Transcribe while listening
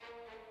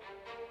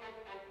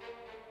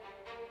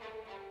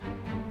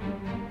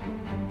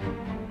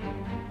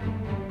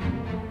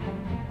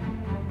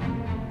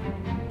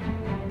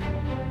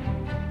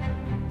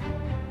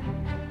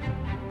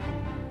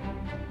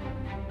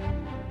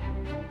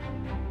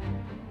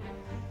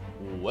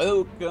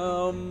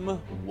Welcome,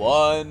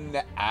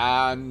 one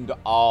and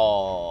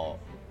all.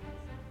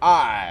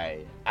 I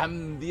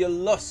am the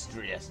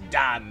illustrious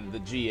Dan the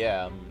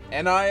GM,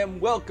 and I am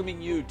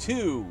welcoming you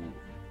to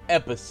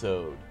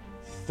episode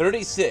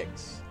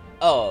 36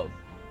 of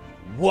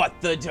What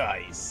the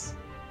Dice.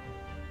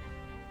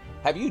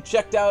 Have you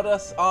checked out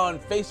us on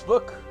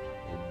Facebook?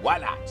 Why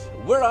not?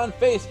 We're on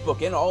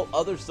Facebook and all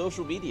other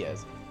social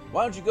medias.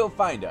 Why don't you go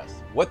find us?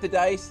 What the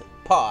Dice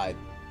Pod.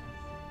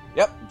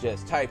 Yep,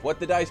 just type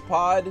What the Dice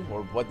Pod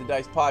or What the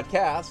Dice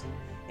Podcast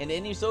in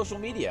any social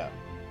media.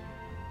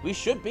 We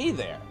should be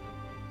there.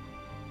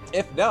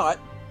 If not,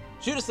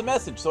 shoot us a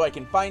message so I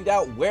can find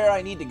out where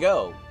I need to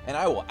go, and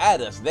I will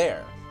add us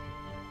there.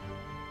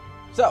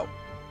 So,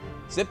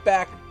 sit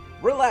back,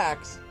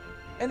 relax,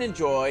 and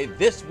enjoy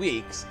this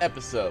week's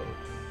episode.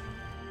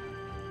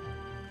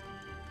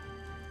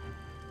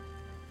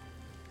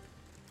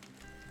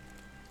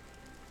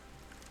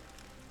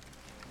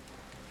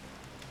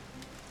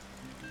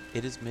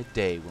 It is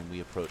midday when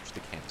we approach the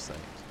campsite.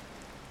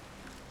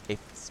 A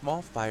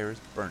small fire is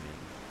burning,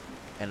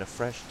 and a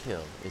fresh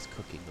kill is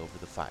cooking over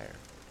the fire.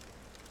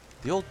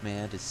 The old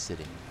man is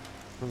sitting,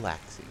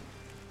 relaxing,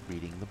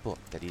 reading the book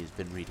that he has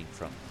been reading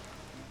from.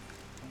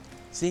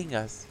 Seeing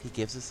us, he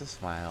gives us a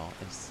smile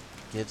and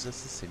gives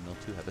us a signal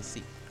to have a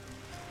seat.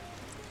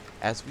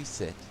 As we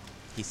sit,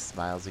 he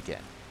smiles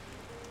again.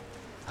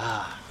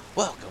 Ah,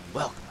 welcome,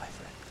 welcome, my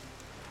friend.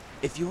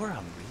 If you are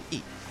hungry,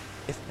 eat.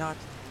 If not,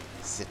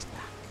 sit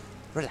back.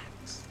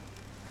 Relax.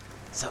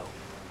 So,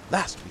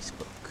 last we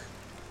spoke,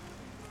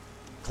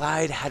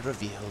 Clyde had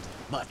revealed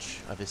much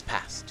of his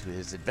past to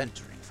his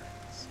adventuring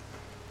friends.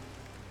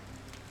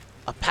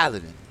 A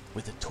paladin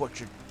with a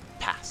tortured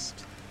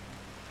past,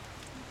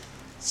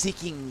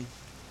 seeking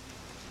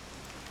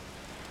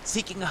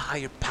a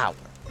higher power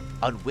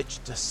on which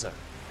to serve,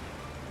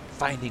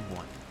 finding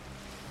one,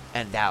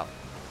 and now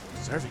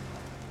serving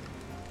one.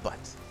 But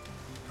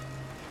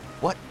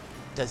what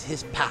does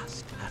his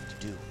past have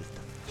to do with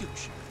the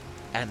future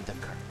and the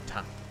current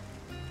time?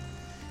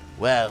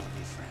 Well,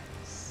 my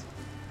friends,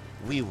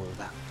 we will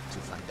about to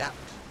find out.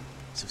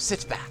 So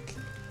sit back,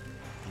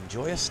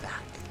 enjoy a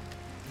snack,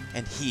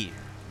 and hear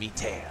me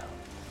tell.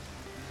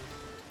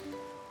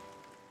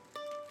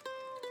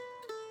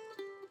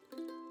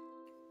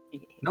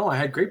 No, I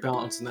had great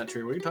balance in that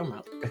tree. What are you talking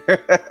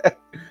about?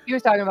 He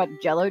was talking about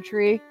Jello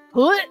tree.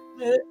 Hut,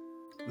 Bleh,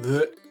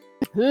 hut,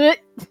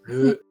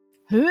 bleh,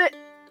 hut.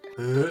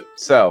 bleh.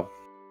 So,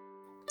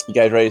 you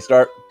guys ready to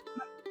start?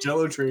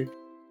 Jello tree.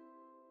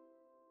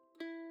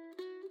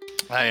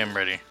 I am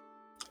ready.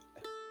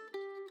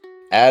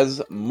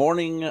 As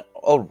morning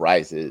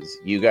arises,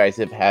 you guys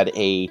have had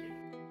a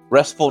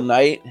restful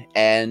night,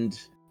 and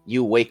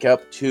you wake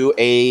up to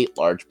a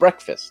large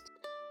breakfast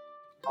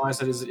Oh, I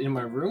said, is it in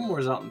my room or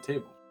is it out on the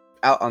table?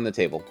 out on the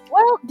table.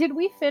 Well, did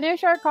we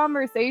finish our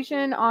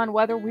conversation on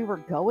whether we were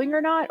going or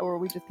not, or are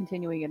we just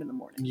continuing it in the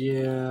morning?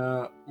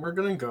 Yeah, we're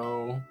gonna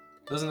go.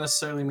 Doesn't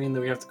necessarily mean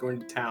that we have to go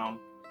into town.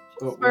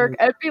 But Smirk,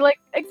 I'd be like,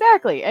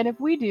 exactly. And if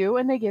we do,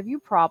 and they give you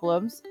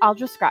problems, I'll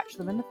just scratch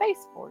them in the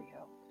face for you.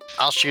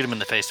 I'll shoot him in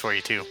the face for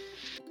you too.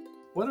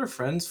 what are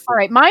friends All for?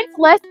 right, mine's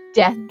less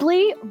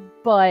deadly,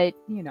 but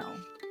you know.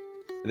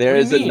 There What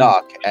do is you a mean?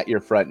 knock at your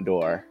front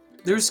door.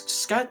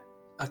 There's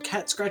a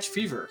cat scratch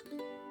fever.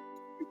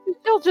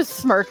 She'll just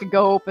smirk and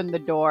go open the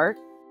door.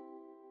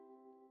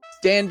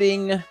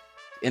 Standing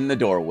in the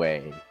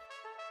doorway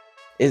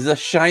is a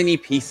shiny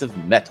piece of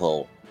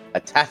metal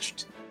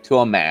attached to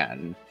a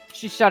man.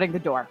 She's shutting the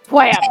door.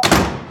 Wham!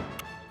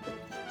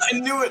 I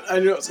knew it. I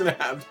knew it was gonna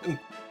happen.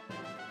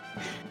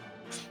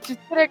 She's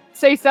gonna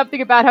say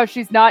something about how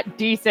she's not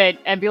decent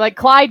and be like,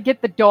 Clyde,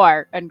 get the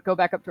door, and go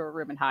back up to her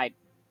room and hide.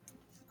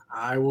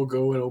 I will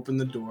go and open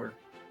the door.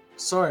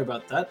 Sorry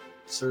about that,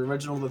 Sir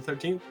Reginald the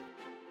 13th.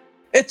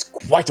 It's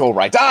quite all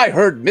right. I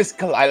heard Miss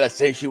Kalila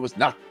say she was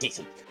not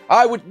decent.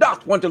 I would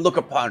not want to look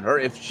upon her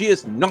if she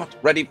is not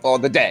ready for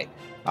the day.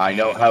 I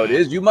know how it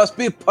is. You must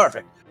be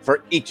perfect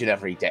for each and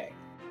every day.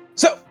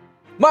 So,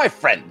 my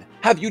friend,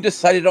 have you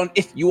decided on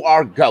if you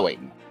are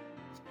going?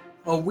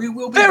 Oh, we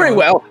will be. Very going.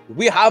 well.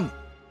 We have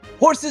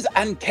horses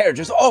and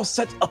carriages all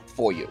set up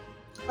for you.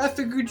 I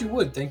figured you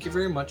would. Thank you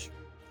very much.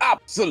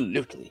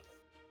 Absolutely.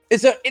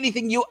 Is there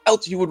anything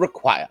else you would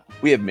require?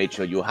 We have made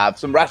sure you have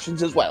some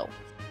rations as well.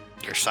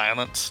 Your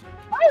silence.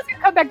 I was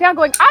gonna come back down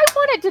going, I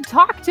wanted to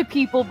talk to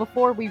people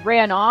before we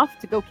ran off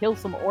to go kill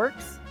some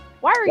orcs.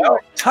 Why are Well,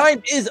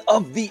 time is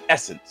of the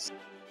essence.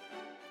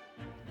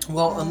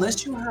 Well,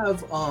 unless you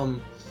have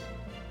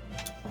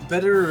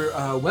better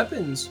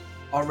weapons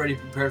already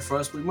prepared for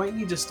us, we might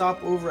need to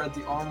stop over at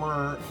the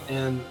armor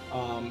and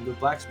the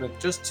blacksmith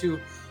just to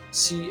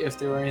see if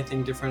there are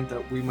anything different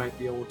that we might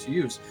be able to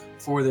use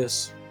for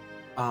this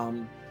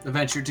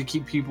adventure to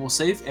keep people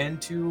safe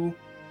and to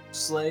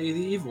slay the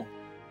evil.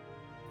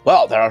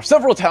 Well, there are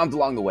several towns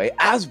along the way,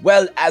 as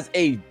well as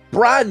a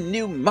brand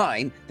new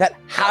mine that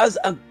has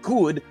a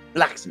good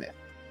blacksmith.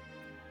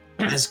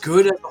 As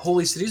good as the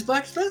Holy City's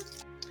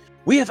blacksmith?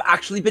 We have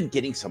actually been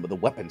getting some of the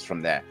weapons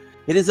from there.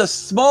 It is a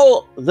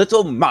small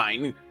little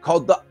mine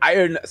called the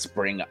Iron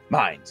Spring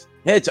Mines.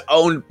 It's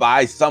owned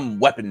by some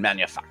weapon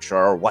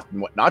manufacturer or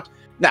whatnot.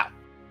 Now,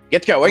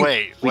 get going.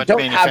 Wait, We what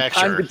don't have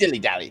time manufacturer? to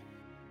dilly-dally.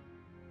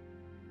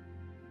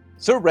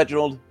 Sir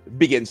Reginald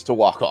begins to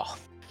walk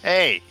off.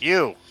 Hey,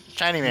 you,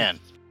 shiny man.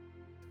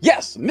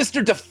 Yes,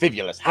 Mr.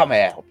 Defibulous, how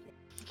may I help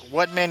you?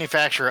 What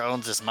manufacturer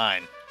owns this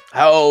mine?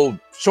 Oh,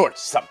 short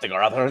something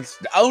or other. It's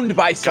owned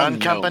by some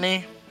Gun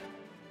company?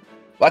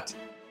 What?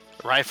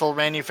 Rifle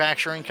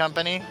manufacturing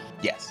company?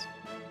 Yes.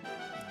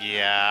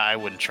 Yeah, I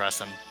wouldn't trust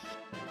them.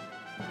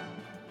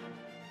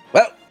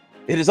 Well,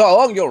 it is all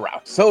along your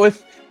route, so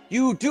if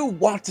you do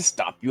want to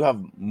stop, you have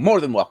more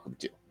than welcome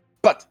to.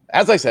 But,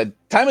 as I said,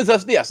 time is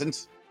of the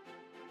essence.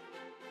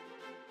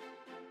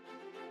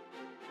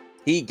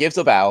 He gives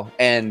a bow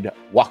and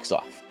walks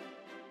off.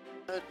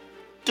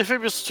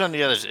 Defibulous to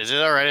the others, is it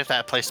alright if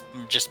that place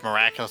just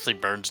miraculously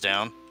burns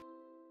down?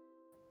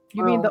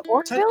 You mean the Well,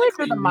 orc village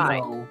or the technically, mine?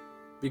 no,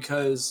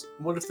 because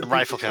what if the The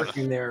rifle people cabinet.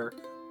 working there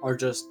are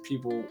just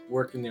people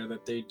working there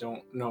that they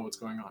don't know what's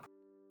going on?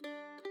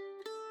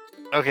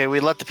 Okay, we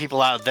let the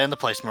people out, then the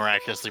place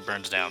miraculously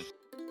burns down.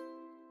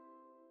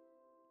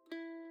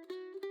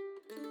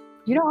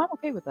 You know, I'm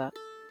okay with that.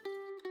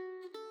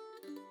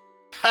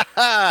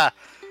 Haha!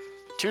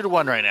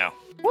 2-1 right now.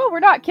 Well, we're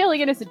not killing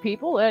innocent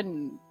people,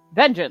 and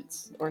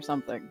vengeance or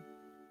something.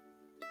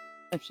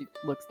 And she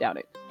looks down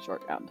at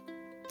Shortbound.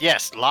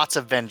 Yes, lots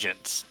of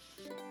vengeance.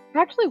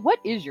 Actually, what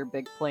is your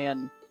big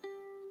plan?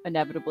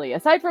 Inevitably,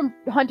 aside from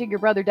hunting your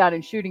brother down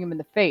and shooting him in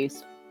the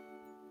face,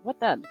 what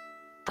then?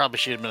 Probably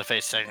shoot him in the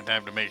face second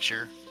time to make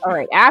sure. All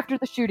right, after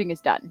the shooting is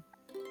done.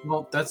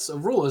 Well, that's a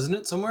rule, isn't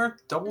it? Somewhere,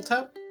 double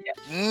tap.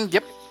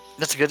 Yep,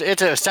 that's a good.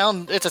 It's a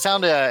sound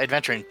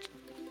adventuring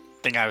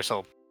thing. I was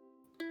told.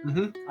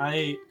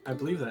 I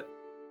believe that.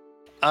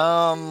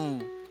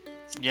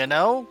 You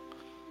know,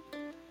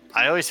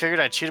 I always figured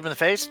I'd shoot him in the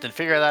face, then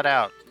figure that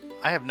out.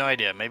 I have no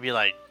idea. Maybe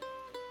like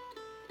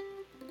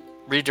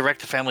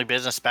redirect the family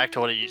business back to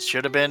what it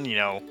should have been. You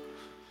know,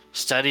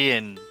 study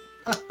and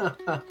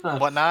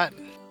whatnot.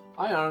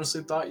 I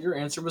honestly thought your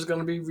answer was going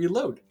to be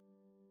reload.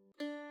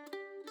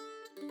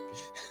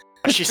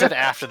 She said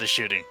after the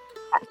shooting.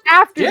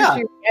 After Yeah. the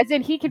shooting, as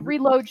in he could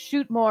reload,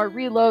 shoot more,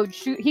 reload,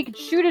 shoot. He could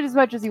shoot it as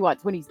much as he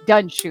wants when he's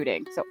done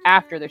shooting. So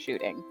after the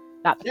shooting,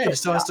 not the Yeah, he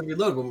first still has shot. to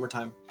reload one more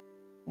time.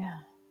 Yeah.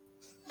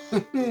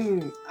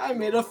 I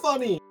made a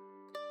funny.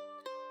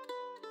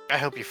 I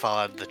hope you fall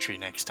out of the tree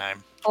next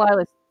time.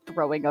 Lila's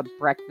throwing a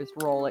breakfast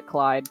roll at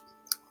Clyde.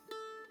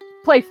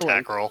 Playfully.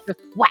 Attack roll. Just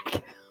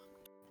whack.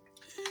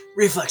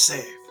 Reflex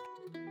save.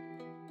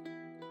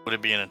 Would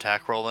it be an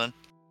attack roll then?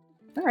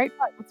 All right,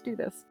 fine, let's do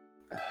this.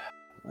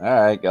 All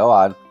right, go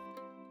on.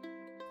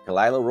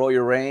 Kalila, roll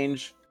your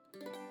range.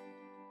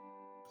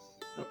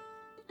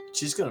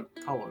 She's going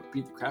to probably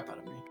beat the crap out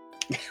of me.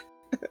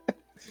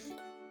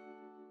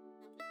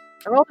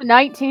 I rolled a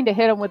 19 to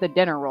hit him with a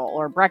dinner roll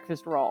or a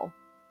breakfast roll,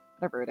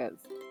 whatever it is.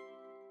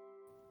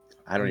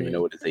 I don't even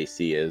know what his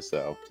AC is,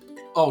 so.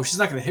 Oh, she's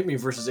not going to hit me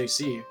versus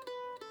AC.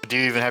 Do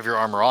you even have your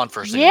armor on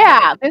first thing? in the Yeah,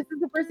 morning? this is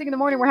the first thing in the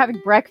morning. We're having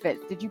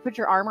breakfast. Did you put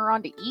your armor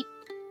on to eat?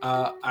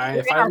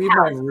 If in I our leave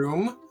my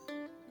room,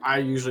 I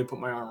usually put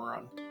my armor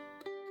on.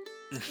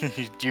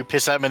 Do you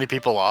piss that many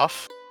people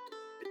off?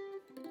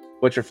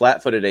 What's your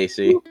flat-footed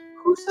AC?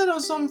 Who said I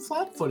was on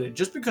flat-footed?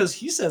 Just because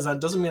he says that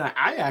doesn't mean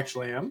I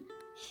actually am.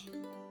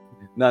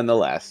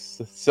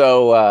 Nonetheless.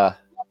 So,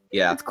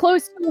 yeah. It's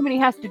close to him and he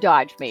has to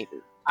dodge, maybe.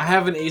 I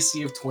have an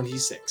AC of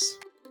 26.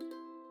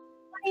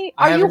 Hey,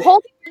 I are have you an-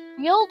 holding your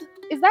shield?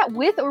 Is that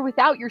with or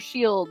without your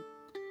shield?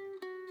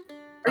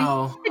 Are you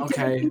Oh, Different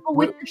okay. People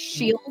with your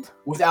shield?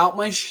 Without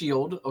my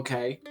shield,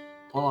 okay.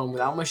 Hold on,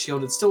 without my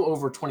shield, it's still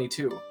over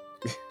 22.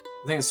 I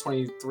think it's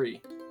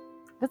 23.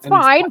 That's And-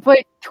 fine, but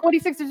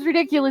 26 is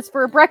ridiculous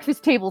for a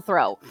breakfast table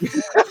throw.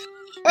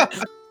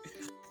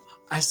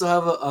 I still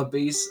have a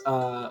base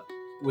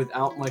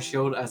without my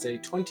shield as a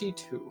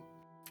 22.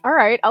 All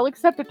right, I'll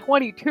accept a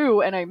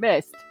 22, and I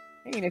missed.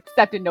 I ain't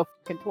accepting no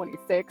fucking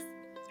 26.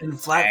 And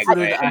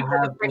flat-footed, I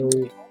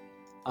Aggravating.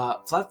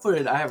 have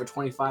flat-footed, I have a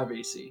 25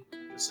 AC.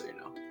 Just so you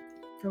know.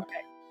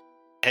 Okay.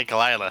 Hey,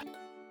 Kalila.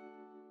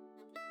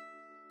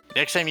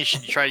 Next time you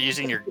should try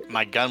using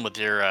my gun with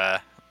your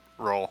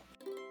roll.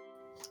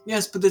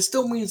 Yes, but that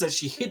still means that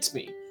she hits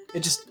me.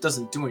 It just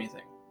doesn't do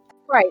anything.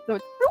 Right, so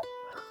it's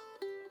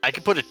I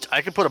could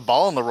put a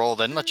ball in the roll,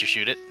 then let you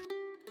shoot it.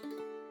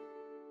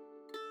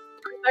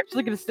 I'm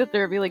actually gonna sit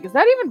there and be like, is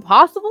that even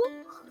possible?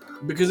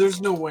 Because there's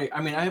no way. I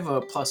mean, I have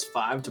a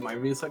 +5 to my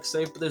reflex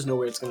save, but there's no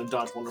way it's going to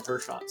dodge one of her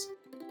shots.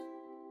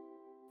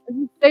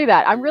 You say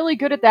that. I'm really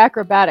good at the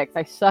acrobatics.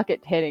 I suck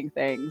at hitting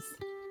things.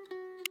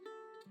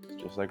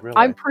 Just like real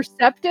I'm life.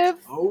 perceptive,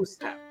 Oh,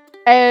 snap.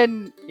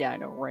 and yeah, I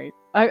know, right?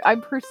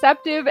 I'm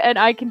perceptive, and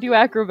I can do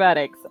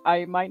acrobatics.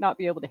 I might not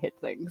be able to hit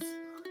things.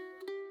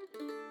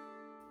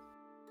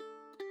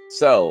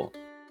 So,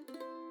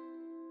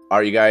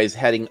 are you guys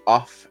heading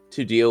off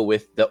to deal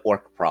with the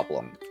orc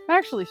problem?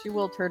 Actually, she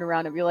will turn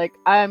around and be like,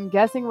 I'm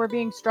guessing we're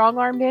being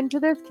strong-armed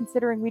into this,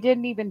 considering we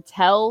didn't even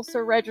tell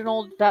Sir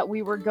Reginald that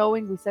we were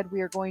going. We said we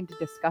were going to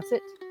discuss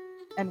it,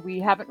 and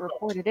we haven't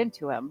reported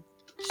into him.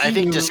 I He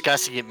think knew-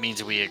 discussing it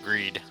means we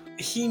agreed.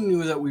 He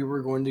knew that we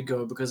were going to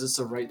go because it's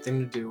the right thing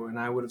to do, and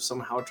I would have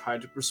somehow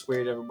tried to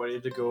persuade everybody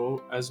to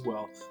go as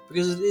well,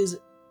 because it is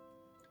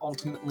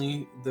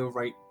ultimately the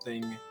right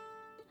thing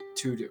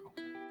to do.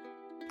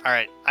 All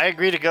right, I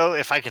agree to go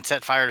if I can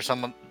set fire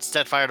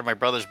to my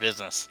brother's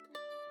business.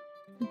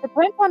 It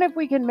depends on if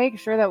we can make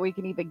sure that we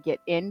can even get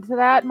into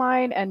that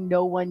mine and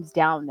no one's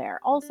down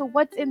there. Also,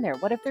 what's in there?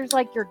 What if there's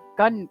like your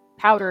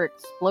gunpowder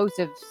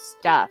explosive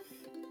stuff?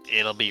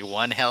 It'll be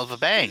one hell of a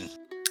bang.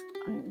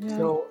 Yeah.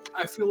 So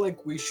I feel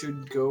like we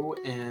should go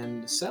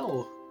and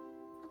sell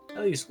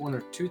at least one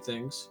or two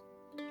things.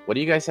 What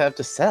do you guys have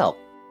to sell?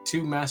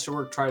 2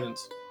 masterwork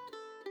tridents.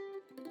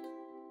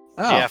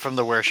 Oh, Yeah, from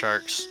the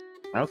weresharks.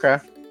 okay.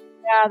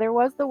 Yeah, there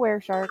was the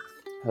weresharks.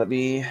 Let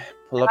me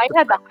pull And up. I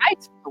had the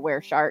hides from the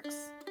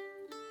weresharks.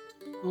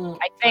 Well,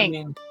 I think.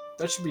 mean,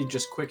 that should be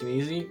just quick and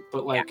easy.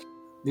 But like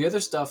the other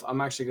stuff,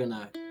 I'm actually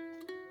gonna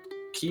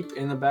keep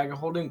in the bag of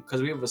holding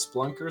because we have a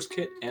Splunker's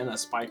kit and a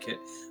spy kit,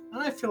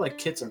 and I feel like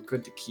kits are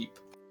good to keep.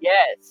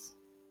 Yes.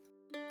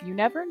 You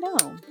never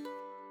know.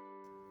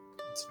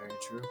 That's very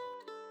true.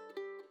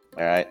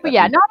 All right. But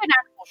yeah, not an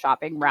actual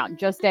shopping round.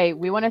 Just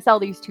we want to sell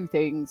these 2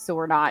 things so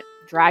we're not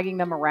dragging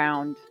them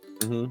around.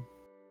 hmm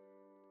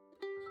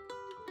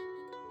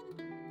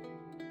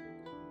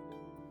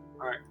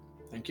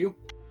Thank you.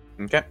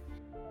 Okay.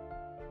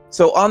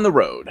 So on the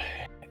road,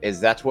 is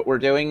that what we're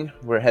doing?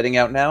 We're heading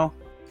out now?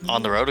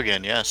 On the road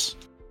again, yes.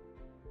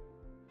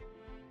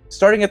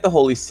 Starting at the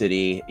Holy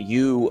City,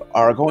 you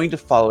are going to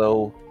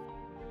follow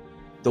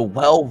the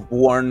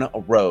well-worn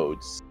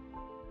roads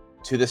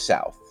to the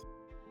south.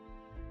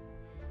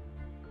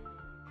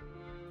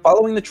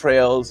 Following the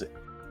trails,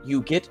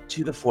 you get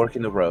to the fork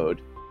in the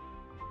road.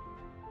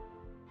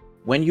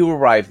 When you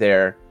arrive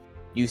there,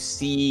 you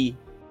see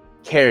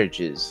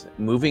carriages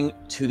moving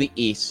to the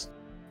east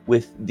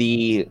with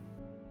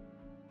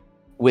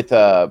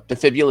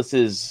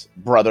Defibulus's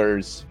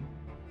brother's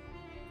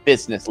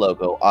business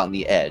logo on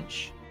the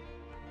edge.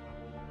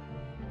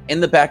 In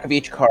the back of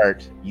each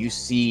cart, you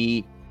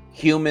see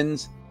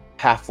humans,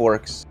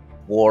 half-orcs,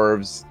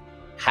 dwarves,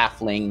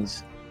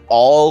 halflings,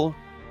 all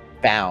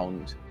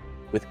bound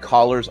with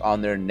collars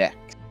on their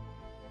necks.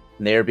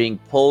 And they are being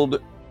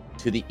pulled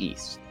to the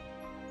east.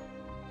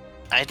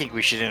 I think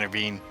we should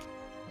intervene.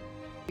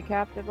 Be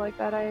captive like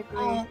that, I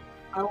agree.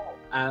 I will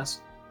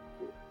ask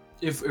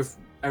if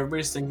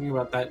everybody's thinking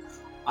about that.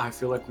 I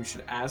feel like we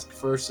should ask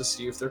first to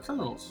see if they're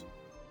criminals.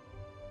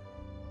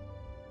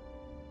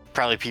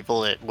 Probably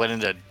people that went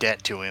into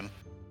debt to him.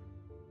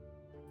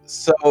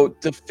 So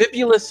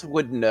Defibulus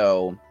would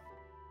know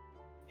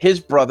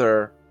his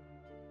brother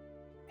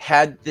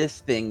had this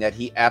thing that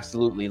he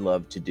absolutely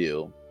loved to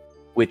do,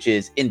 which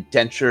is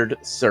indentured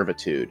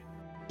servitude.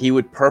 He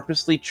would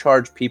purposely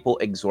charge people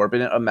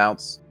exorbitant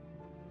amounts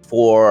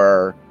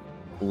for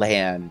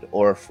land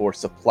or for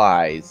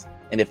supplies,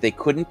 and if they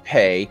couldn't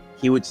pay,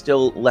 he would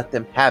still let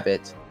them have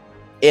it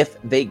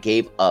if they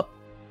gave up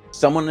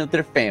someone of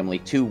their family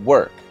to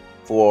work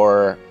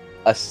for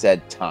a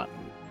said time.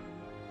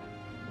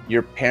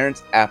 Your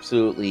parents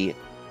absolutely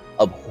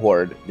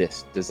abhorred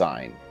this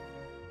design.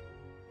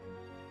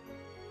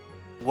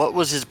 What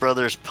was his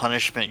brother's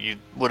punishment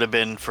would have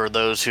been for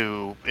those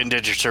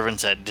indentured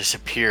servants that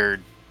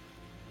disappeared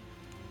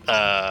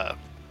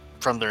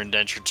from their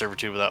indentured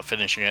servitude without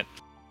finishing it?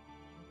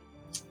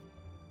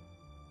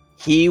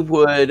 He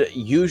would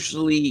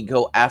usually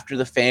go after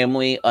the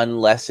family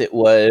unless it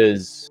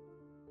was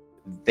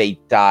they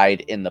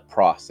died in the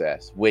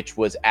process, which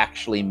was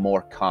actually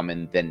more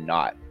common than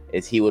not,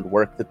 is he would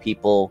work the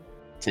people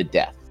to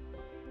death.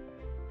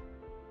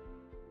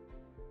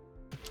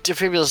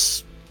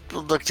 Defibulus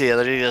looked the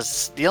other. He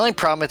goes, the only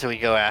problem with we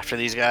go after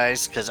these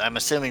guys, because I'm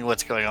assuming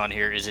what's going on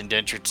here is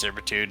indentured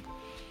servitude.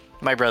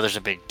 My brother's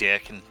a big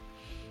dick and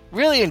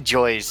really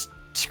enjoys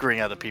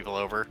screwing other people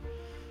over.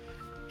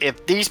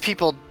 If these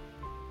people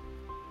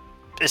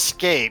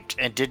escaped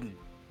and didn't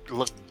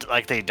look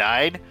like they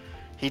died,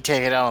 he'd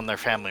take it out on their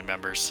family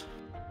members.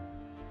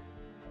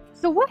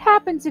 So what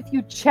happens if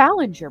you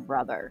challenge your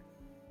brother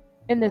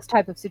in this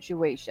type of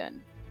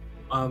situation?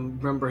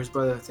 Remember, his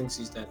brother thinks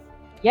he's dead.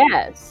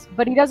 Yes,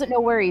 but he doesn't know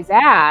where he's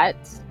at.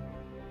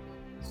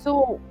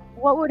 So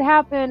what would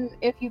happen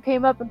if you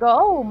came up and go,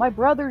 oh, my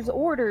brother's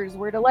orders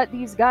were to let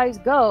these guys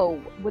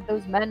go? Would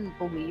those men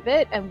believe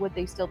it, and would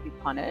they still be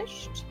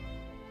punished?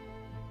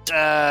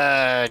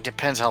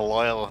 Depends how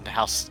loyal and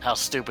how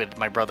stupid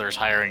my brother's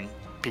hiring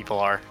people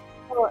are.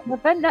 Well,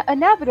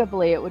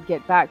 inevitably it would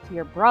get back to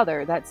your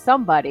brother that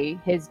somebody,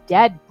 his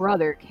dead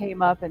brother,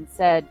 came up and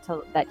said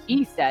that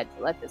he said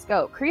to let this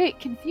go. Create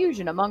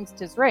confusion amongst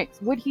his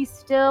ranks. Would he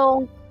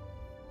still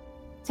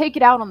take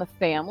it out on the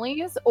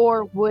families,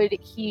 or would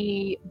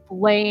he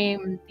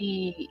blame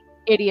the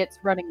idiots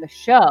running the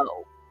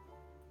show?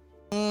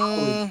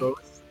 Probably Mm,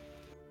 both.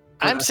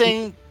 But I'm I think-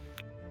 saying.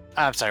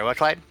 I'm sorry, what,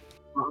 Clyde?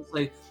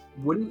 Honestly,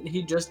 wouldn't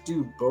he just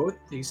do both?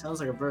 He sounds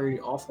like a very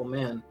awful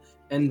man.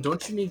 And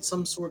don't you need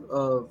some sort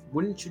of?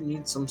 Wouldn't you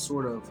need some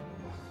sort of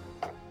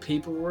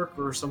paperwork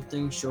or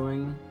something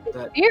showing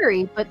that?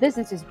 Theory, but this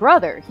is his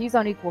brother. He's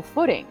on equal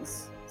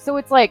footings. So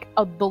it's like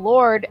the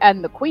Lord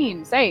and the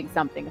Queen saying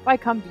something. If I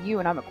come to you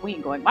and I'm a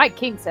queen going, my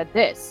king said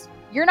this,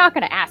 you're not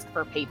going to ask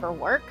for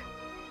paperwork.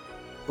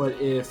 But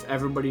if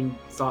everybody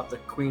thought the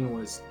queen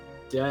was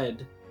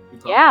dead, you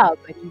probably- Yeah,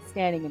 but he's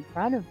standing in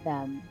front of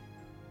them.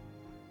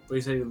 But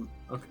you say,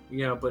 okay,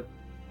 yeah, but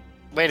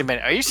Wait a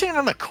minute. Are you saying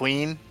I'm a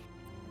queen?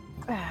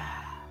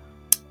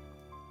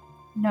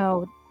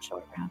 No,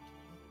 short round.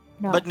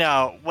 No. But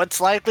no,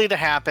 what's likely to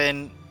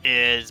happen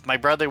is my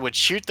brother would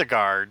shoot the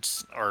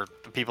guards or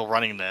the people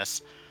running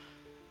this,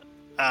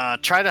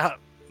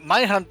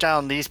 might hunt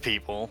down these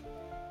people,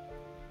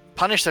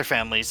 punish their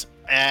families,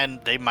 and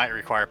they might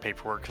require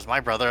paperwork because my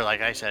brother,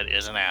 like I said,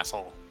 is an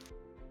asshole.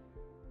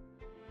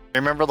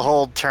 Remember the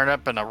whole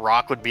turnip and a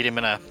rock would beat him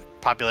in a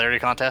popularity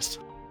contest?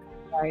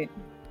 Right.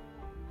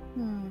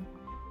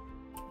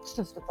 It's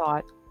just a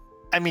thought.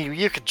 I mean,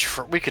 we could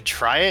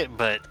try it,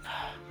 but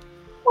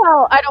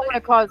Well, I don't want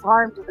to cause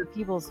harm to the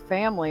people's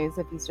families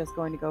if he's just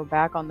going to go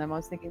back on them. I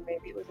was thinking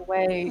maybe it was a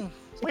way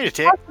wait a to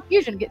tick. cause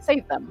confusion,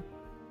 save them.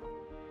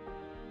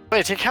 Wait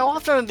a tick. How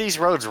often are these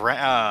roads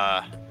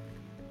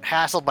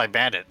hassled by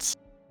bandits?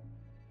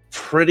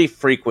 Pretty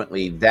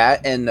frequently.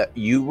 That, and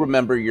you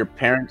remember your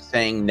parents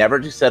saying never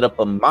to set up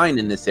a mine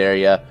in this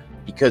area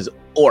because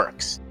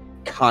orcs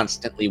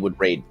constantly would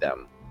raid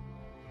them.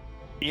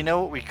 You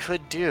know what we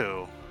could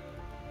do?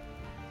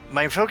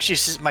 My parents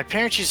used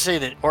to say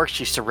that orcs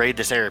used to raid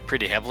this area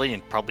pretty heavily,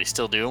 and probably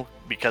still do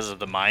because of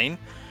the mine.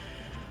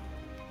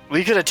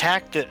 We could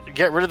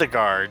get rid of the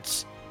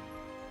guards,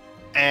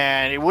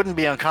 and it wouldn't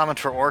be uncommon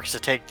for orcs to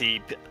take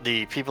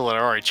the people that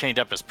are already chained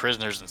up as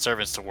prisoners and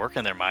servants to work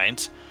in their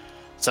mines,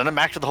 send them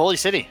back to the holy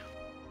city.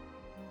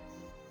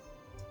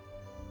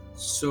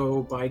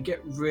 so by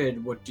get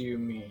rid, what do you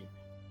mean?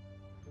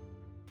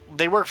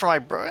 They work for my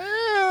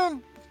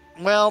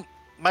well,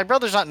 my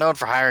brother's not known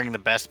for hiring the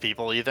best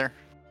people either.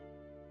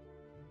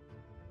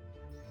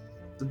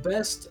 The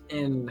best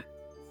and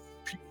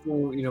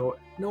people,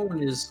 no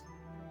one is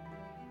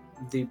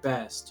the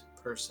best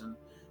person,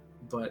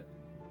 but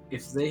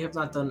if they have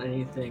not done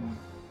anything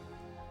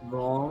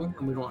wrong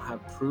and we don't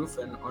have proof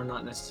and are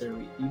not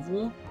necessarily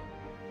evil,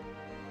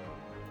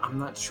 I'm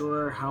not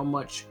sure how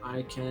much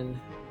I can.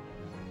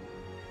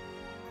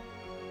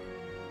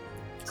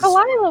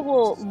 Kalila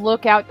will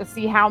look out to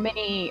see how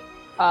many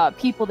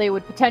people they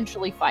would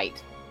potentially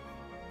fight.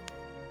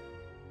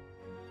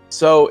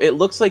 So it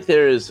looks like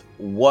there is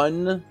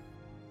one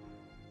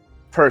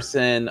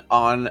person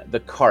on the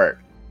cart,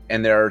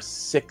 and there are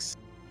 6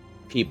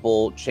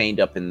 people chained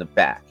up in the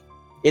back.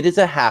 It is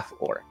a half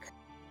orc,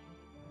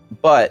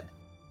 but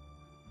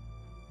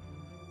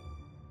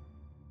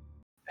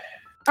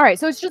All right,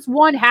 so it's just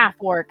one half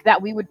orc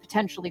that we would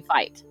potentially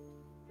fight.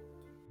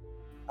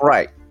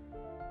 right.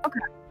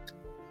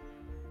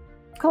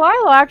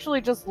 Kalila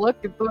actually just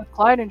looked at both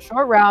Clyde and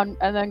Short Round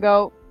and then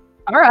go,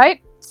 all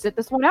right, sit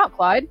this one out,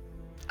 Clyde.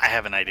 I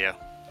have an idea.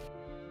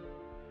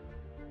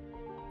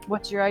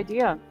 What's your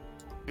idea?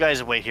 You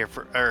guys wait here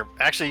or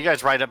actually, you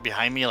guys ride up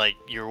behind me like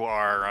you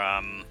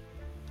are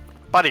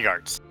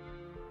bodyguards.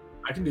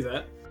 I can do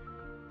that.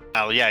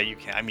 Oh yeah, you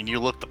can. I mean, you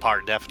look the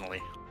part,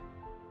 definitely.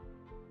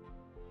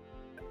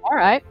 All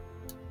right.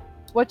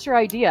 What's your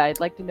idea? I'd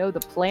like to know the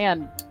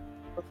plan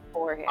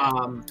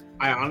beforehand.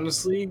 I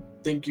honestly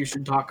think you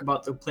should talk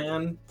about the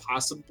plan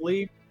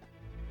possibly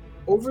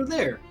over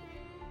there.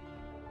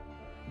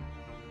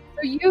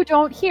 So you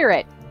don't hear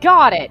it.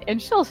 Got it.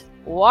 And she'll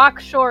walk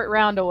Short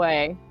Round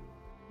away.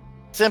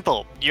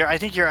 Simple. I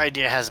think your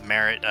idea has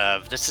merit.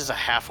 Of this is a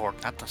half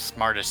orc, not the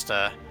smartest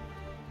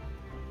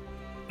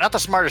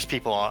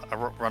people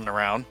running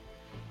around.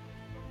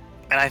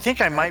 And I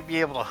think I might be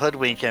able to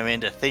hoodwink him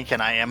into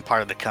thinking I am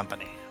part of the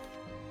company.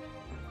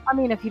 I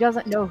mean, if he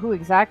doesn't know who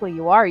exactly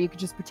you are, you could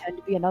just pretend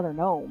to be another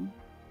gnome.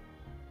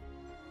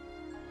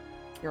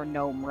 You're a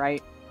gnome,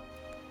 right?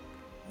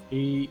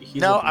 He's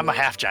No, I'm a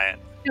half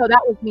giant. No, that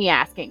was me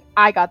asking.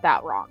 I got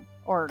that wrong.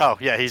 Or Oh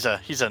yeah, he's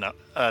a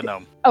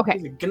gnome. okay,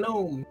 He's a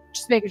gnome.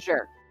 just making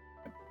sure.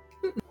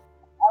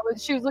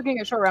 She was looking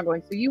at Short Round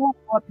going, so you won't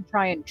go up and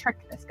try and trick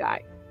this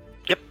guy.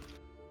 Yep.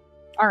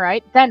 All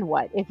right, then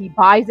what? If he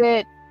buys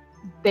it,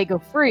 they go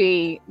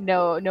free,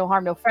 no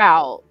harm, no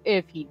foul.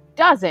 If he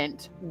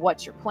doesn't,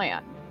 what's your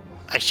plan?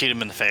 I shoot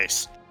him in the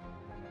face.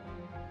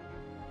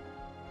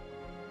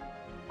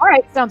 All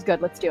right, sounds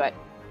good. Let's do it.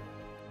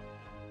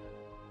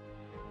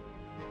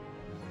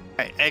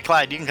 Hey,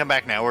 Clyde, you can come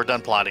back now. We're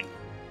done plotting.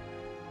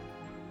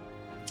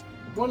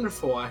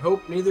 Wonderful. I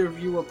hope neither of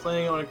you are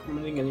planning on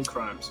committing any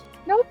crimes.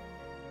 Nope.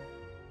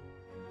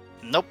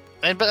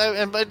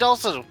 But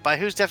also, by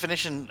whose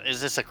definition is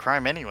this a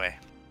crime anyway?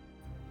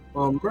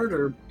 Well,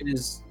 murder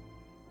is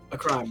a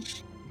crime,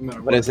 no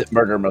matter But is it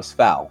murder most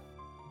foul?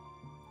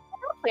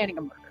 You're not planning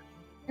a murder.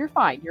 You're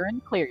fine. You're in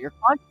the clear. Your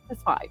conscience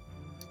is fine.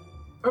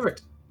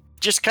 Perfect.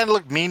 Just kind of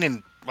look mean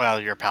and,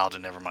 well, you're a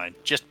paladin, never mind.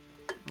 Just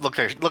look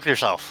at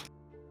yourself.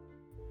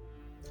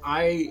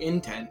 I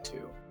intend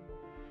to.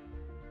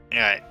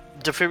 Alright,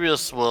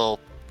 Defibulus will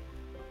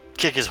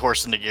kick his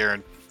horse into gear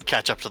and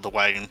catch up to the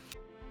wagon.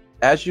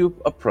 As you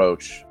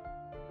approach,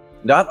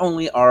 not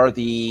only are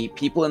the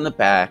people in the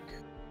back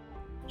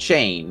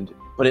chained,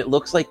 but it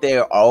looks like they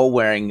are all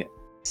wearing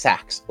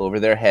sacks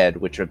over their head,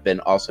 which have been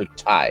also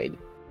tied.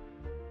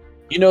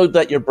 You know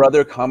that your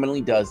brother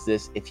commonly does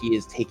this if he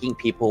is taking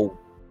people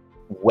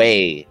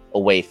way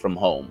away from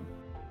home.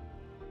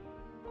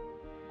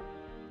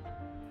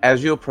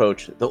 As you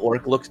approach, the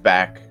orc looks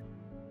back,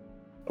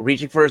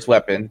 reaching for his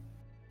weapon.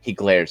 He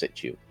glares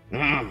at you.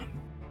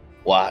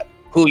 What?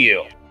 Who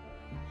you?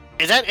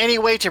 Is that any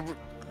way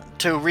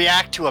to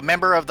react to a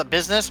member of the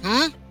business?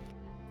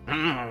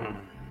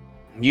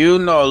 You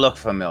no look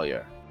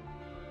familiar.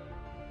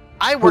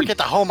 I work at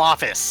the home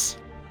office.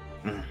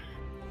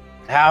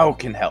 How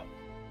can help?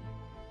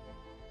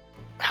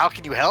 How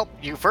can you help?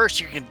 You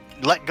can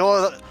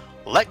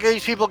let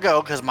these people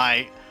go because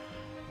my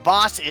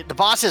boss, the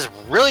boss is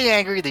really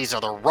angry. These are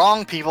the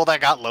wrong people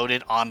that got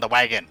loaded on the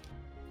wagon.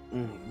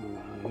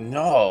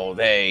 No,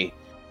 they.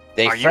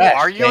 Are you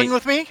arguing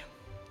with me?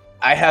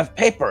 I have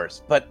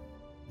papers, but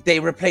they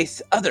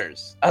replace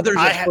others. Others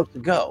are supposed to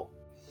go.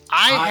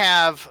 I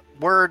have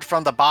word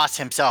from the boss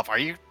himself. Are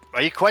you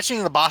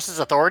questioning the boss's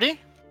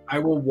authority? I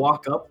will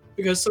walk up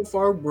because so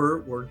far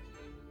we're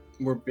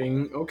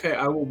being okay.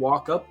 I will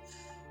walk up,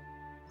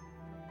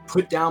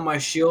 put down my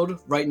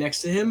shield right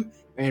next to him,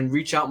 and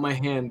reach out my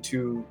hand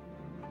to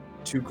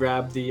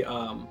grab the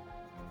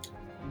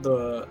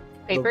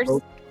Papers? The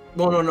rope.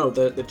 No,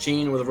 the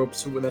chain with the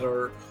ropes that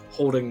are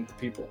holding the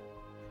people.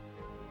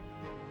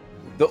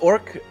 The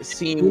orc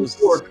seems.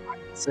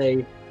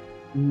 Say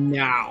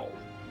now.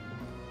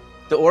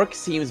 The orc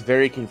seems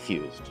very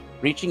confused.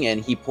 Reaching in,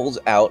 he pulls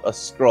out a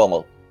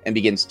scroll and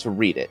begins to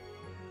read it.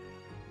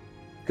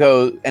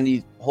 And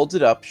he holds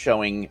it up,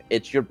 showing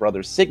it's your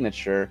brother's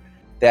signature,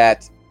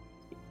 that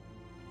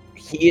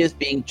he is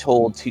being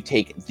told to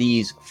take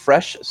these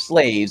fresh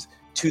slaves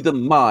to the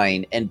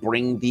mine and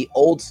bring the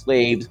old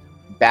slaves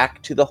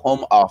back to the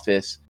home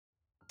office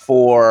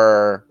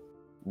for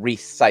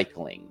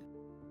recycling.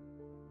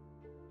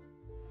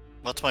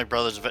 What's my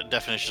brother's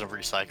definition of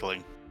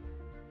recycling?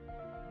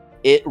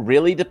 It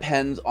really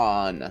depends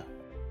on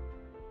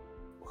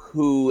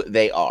who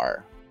they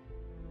are.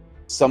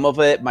 Some of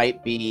it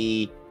might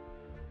be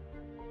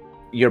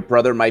your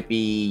brother might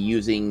be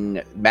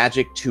using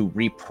magic to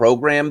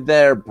reprogram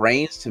their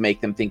brains to make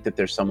them think that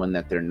they're someone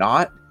that they're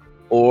not.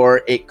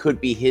 Or it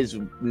could be his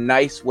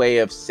nice way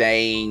of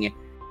saying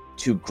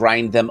to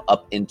grind them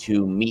up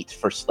into meat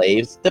for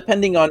slaves,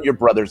 depending on your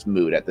brother's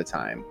mood at the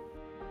time.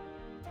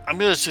 I'm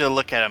just going to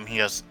look at him. He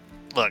goes,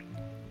 look,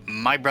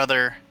 my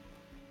brother...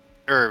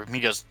 he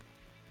goes,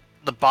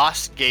 the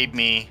boss gave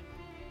me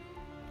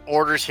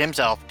orders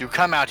himself to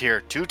come out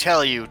here to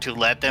tell you to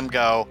let them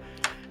go.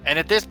 And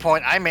at this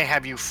point, I may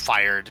have you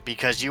fired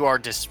because you are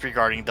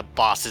disregarding the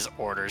boss's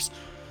orders.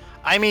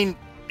 I mean,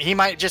 he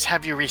might just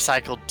have you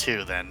recycled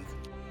too, then.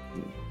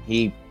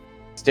 He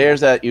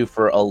stares at you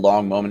for a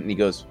long moment and he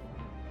goes,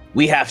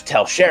 we have to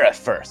tell Sheriff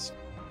first.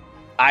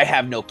 I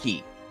have no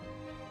key.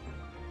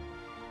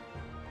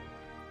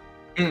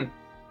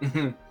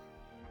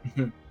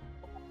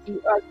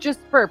 Just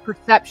for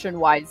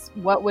perception-wise,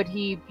 what would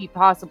he be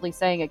possibly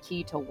saying a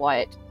key to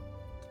what?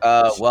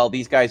 Well,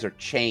 these guys are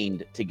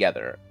chained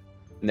together.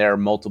 And there are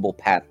multiple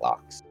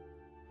padlocks.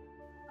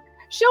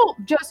 She'll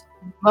just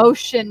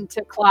motion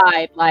to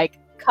Clyde, like,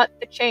 cut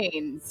the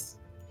chains.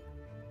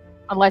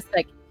 Unless,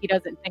 like, he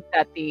doesn't think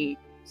that the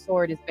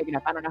sword is big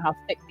enough. I don't know how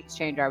thick these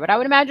chains are, but I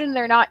would imagine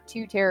they're not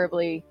too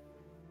terribly,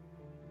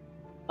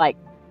 like,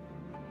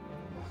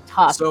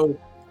 tough. So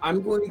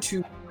I'm going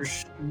to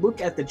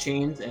look at the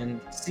chains and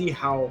see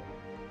how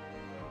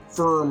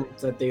firm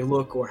that they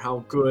look, or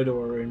how good,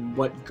 or in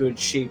what good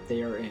shape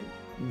they are in.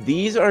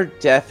 These are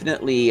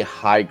definitely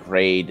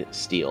high-grade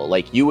steel.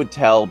 Like, you would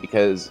tell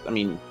because, I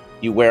mean,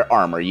 you wear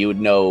armor. You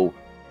would know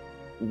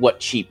what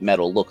cheap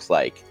metal looks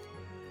like.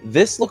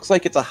 This looks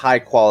like it's a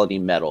high-quality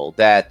metal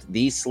that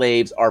these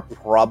slaves are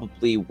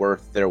probably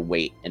worth their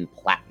weight in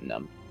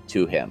platinum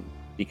to him.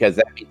 Because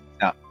that means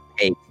it's not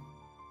paid.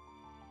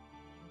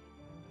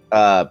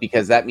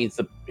 Because that means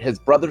his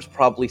brothers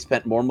probably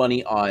spent more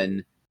money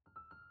on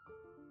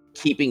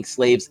keeping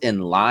slaves in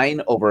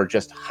line over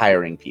just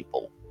hiring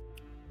people.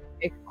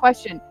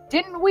 Question: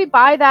 didn't we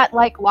buy that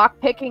like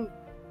lock-picking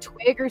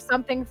twig or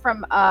something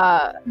from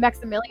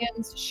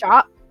Maximilian's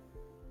shop?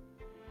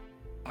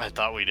 I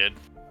thought we did.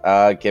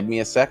 Give me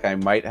a sec. I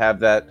might have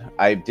that.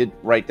 I did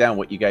write down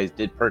what you guys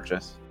did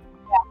purchase.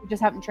 Yeah, we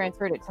just haven't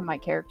transferred it to my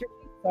character,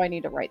 so I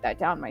need to write that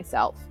down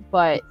myself.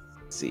 But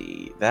let's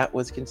see, that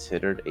was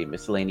considered a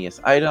miscellaneous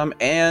item,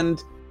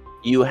 and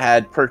you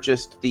had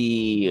purchased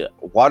the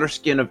water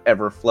skin of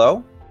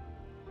Everflow.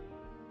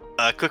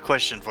 Quick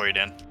question for you,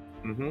 Dan.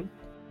 Mm-hmm.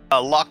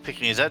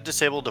 Lockpicking, is that a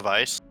disabled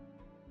device?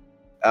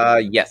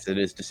 Yes, it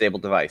is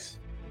disabled device.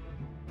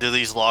 Do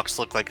these locks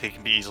look like they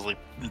can be easily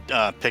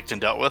picked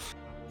and dealt with?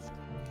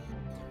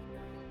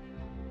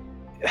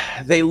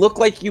 They look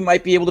like you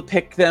might be able to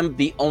pick them.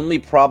 The only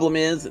problem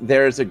is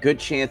there's a good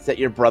chance that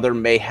your brother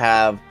may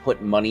have put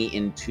money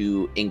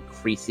into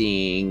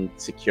increasing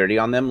security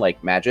on them,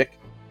 like magic,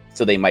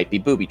 so they might be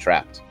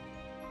booby-trapped.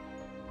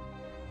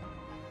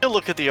 You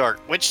look at the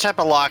arc. Which type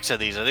of locks are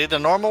these? Are they the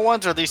normal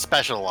ones or are these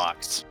special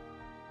locks?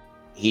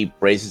 He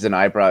raises an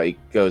eyebrow. He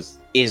goes,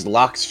 "Is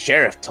Locke's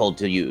sheriff told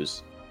to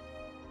use?"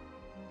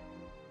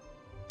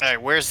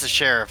 Alright, where's the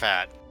sheriff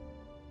at?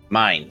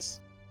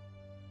 Mines.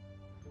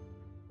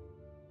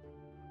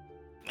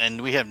 And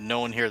we have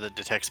no one here that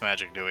detects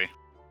magic, do we?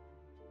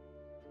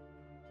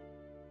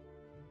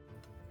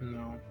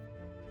 No.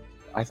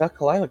 I thought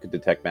Kalila could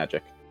detect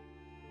magic.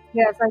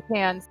 Yes, I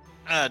can.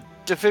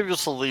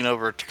 Defibrius will lean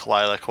over to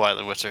Kalila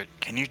quietly whisper,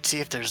 "Can you see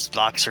if there's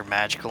locks are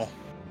magical?"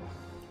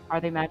 Are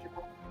they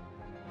magical?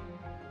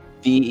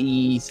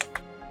 These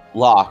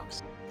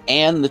locks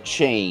and the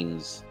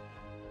chains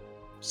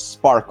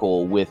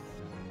sparkle with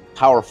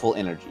powerful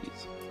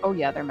energies. Oh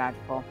yeah, they're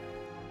magical.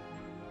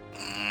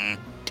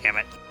 Damn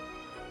it.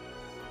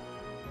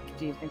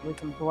 Do you think we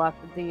can bluff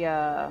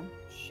the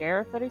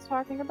sheriff that he's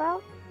talking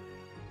about?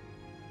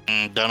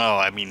 Don't know.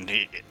 I mean,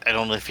 I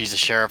don't know if he's a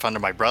sheriff under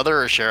my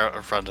brother or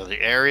sheriff under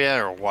the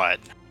area or what.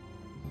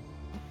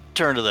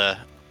 Turn to the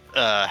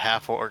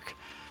half-orc.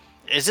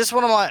 Is this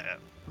one of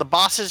the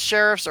boss's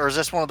sheriffs or is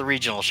this one of the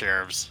regional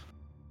sheriffs?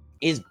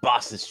 Is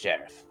boss's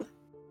sheriff.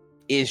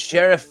 Is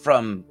sheriff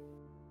from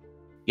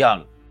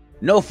young.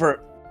 No,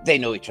 for they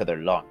know each other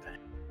long time.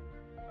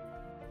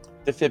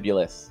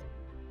 Defibulus.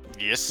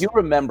 Yes. You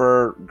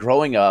remember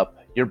growing up,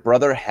 your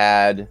brother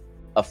had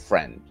a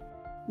friend.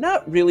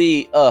 Not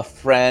really a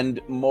friend,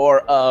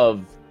 more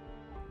of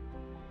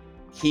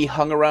he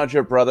hung around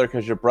your brother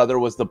because your brother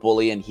was the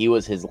bully and he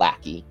was his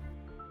lackey.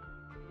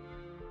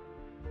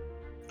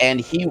 And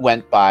he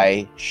went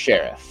by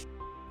Sheriff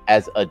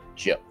as a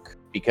joke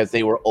because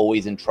they were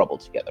always in trouble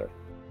together.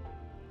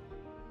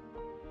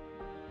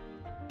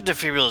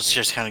 Defibulus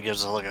just kind of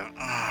gives a look of,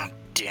 oh,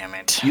 damn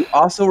it. You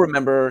also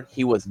remember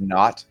he was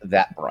not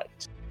that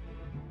bright.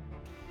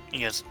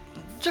 He goes,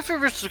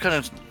 Defibulus kind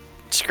of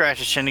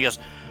scratches his chin. He goes,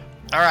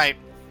 all right,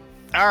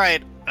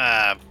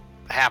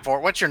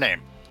 half-orc, what's your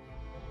name?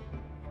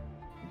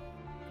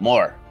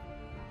 More.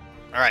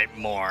 All right,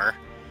 More.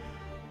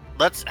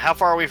 How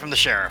far are we from the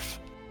sheriff?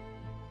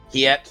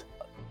 Yet,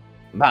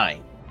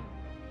 mine.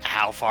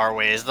 How far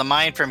away is the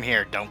mine from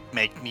here? Don't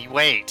make me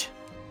wait.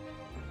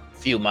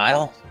 Few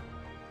miles.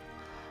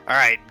 All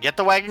right, get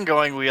the wagon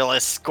going. We'll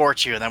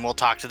escort you, and then we'll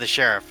talk to the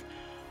sheriff.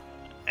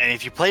 And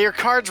if you play your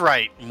cards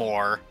right,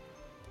 More,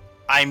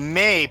 I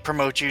may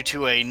promote you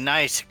to a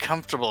nice,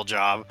 comfortable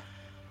job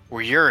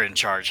where you're in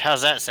charge.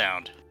 How's that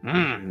sound?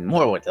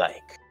 More would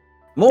like.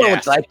 More Yes.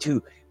 would like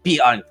to be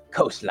on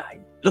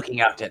coastline,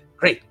 looking out at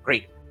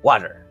great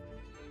water.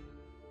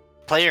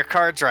 Play your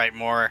cards right,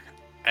 More,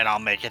 and I'll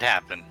make it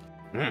happen.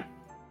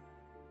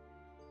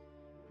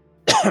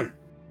 All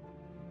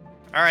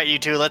right, you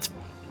two, let's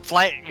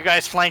flank. You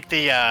guys flank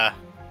the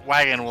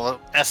wagon.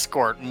 We'll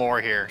escort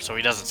More here so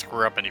he doesn't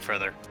screw up any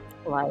further.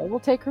 Lila will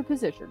take her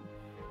position.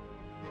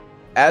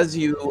 As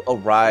you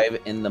arrive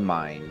in the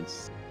mine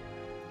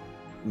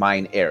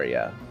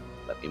area,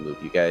 let me move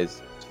you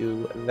guys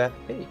to that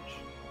page.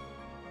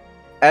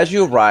 As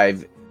you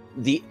arrive,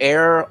 the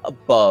air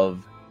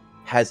above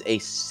has a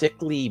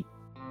sickly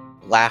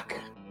black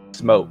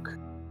smoke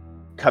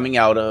coming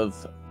out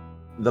of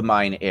the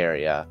mine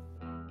area.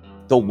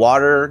 The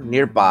water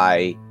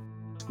nearby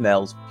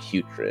smells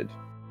putrid.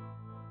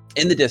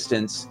 In the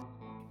distance,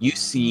 you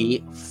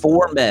see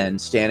 4 men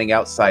standing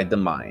outside the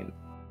mine.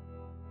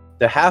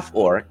 The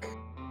half-orc,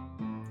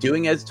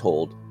 doing as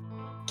told,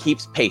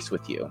 keeps pace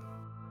with you.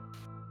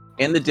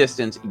 In the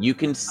distance, you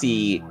can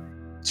see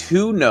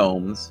 2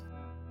 gnomes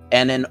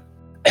and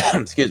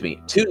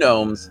two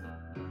gnomes,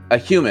 a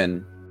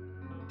human,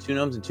 2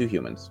 gnomes and 2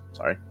 humans,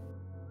 sorry.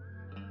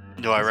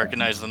 Do I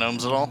recognize the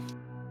gnomes at all?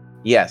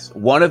 Yes,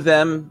 one of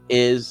them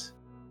is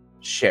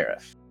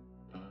Sheriff.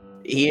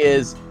 He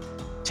is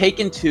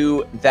taken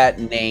to that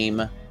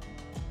name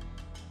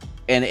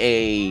in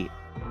a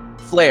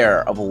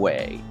flare of a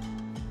way.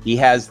 He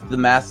has the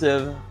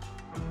massive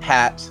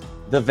hat,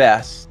 the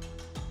vest,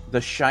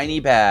 the shiny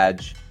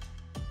badge,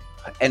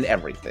 and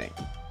everything.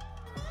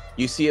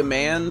 You see a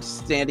man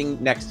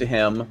standing next to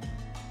him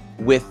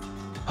with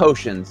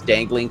potions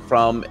dangling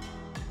from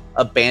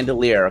a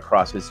bandolier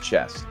across his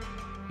chest.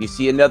 You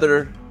see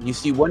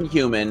one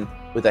human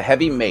with a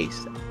heavy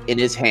mace in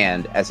his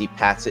hand as he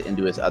pats it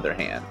into his other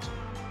hand.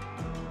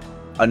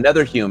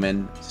 Another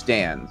human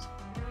stands,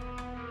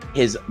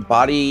 his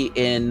body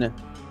in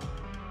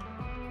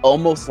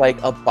almost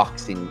like a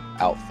boxing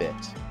outfit.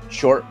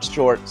 Short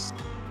shorts,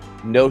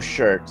 no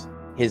shirt,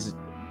 his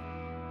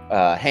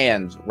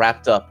hands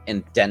wrapped up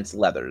in dense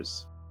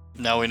leathers.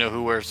 Now we know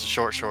who wears the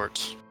short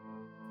shorts.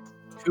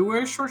 Who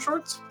wears short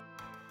shorts?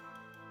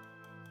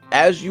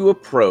 As you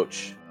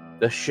approach,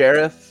 the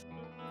sheriff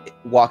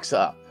walks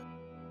up.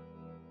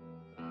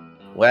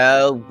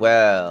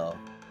 Well,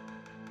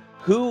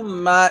 Who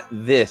might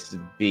this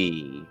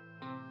be?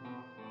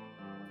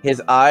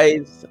 His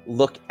eyes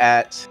look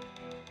at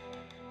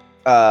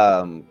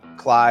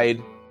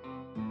Clyde,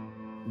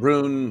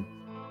 Rune,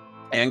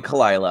 and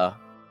Kalila.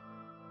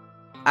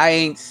 I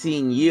ain't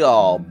seen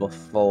y'all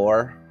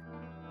before.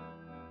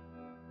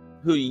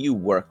 Who you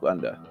work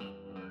under?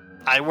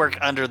 I work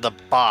under the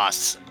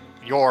boss.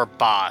 Your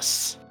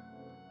boss.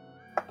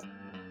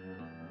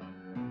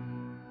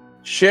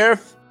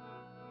 Sheriff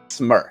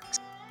smirks,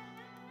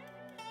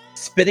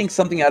 spitting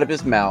something out of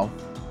his mouth.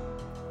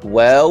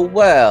 Well,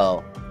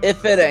 well,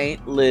 if it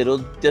ain't little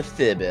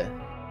Defibby.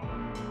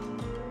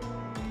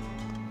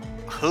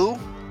 Who?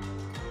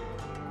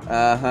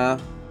 Uh-huh.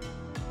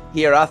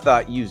 Here I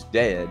thought you's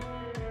dead.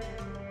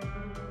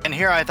 And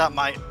here I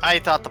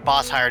thought the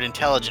boss hired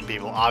intelligent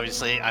people.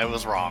 Obviously, I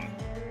was wrong.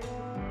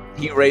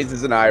 He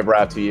raises an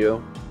eyebrow to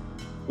you,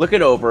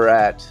 looking over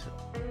at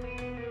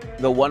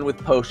the one with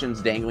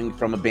potions dangling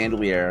from a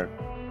bandolier.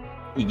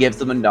 He gives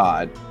them a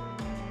nod.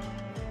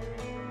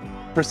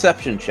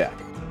 Perception check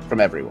from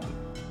everyone.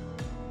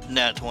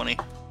 Nat 20.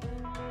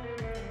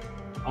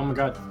 Oh my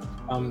god.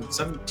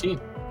 17.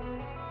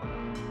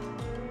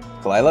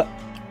 Kalila?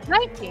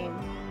 19.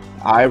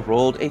 I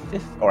rolled a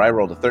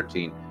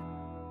 13.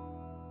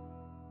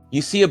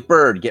 You see a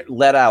bird get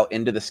let out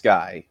into the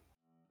sky.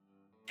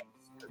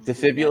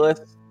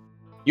 Defibulus,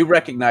 you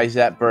recognize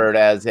that bird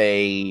as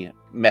a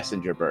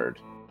messenger bird.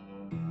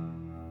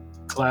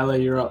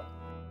 Kalila, you're up.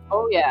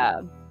 Oh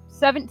yeah.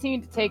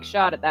 17 to take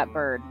shot at that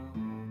bird.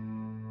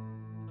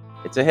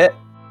 It's a hit.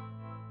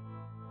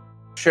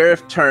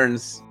 Sheriff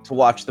turns to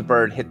watch the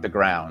bird hit the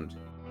ground.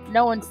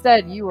 No one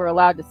said you were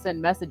allowed to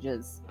send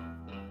messages.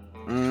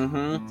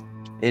 Mm-hmm.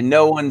 And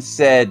no one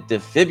said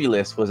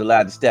Defibulus was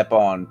allowed to step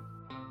on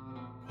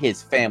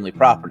his family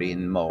property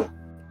anymore.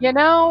 You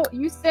know,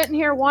 you sitting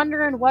here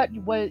wondering what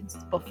was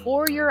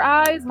before your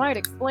eyes might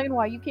explain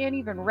why you can't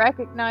even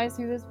recognize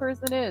who this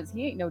person is.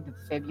 He ain't no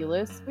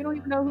Defibulus. We don't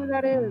even know who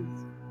that is.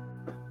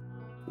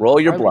 Roll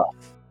your Are they- bluff.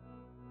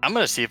 I'm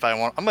gonna see if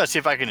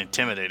I can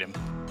intimidate him.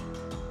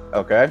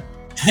 Okay.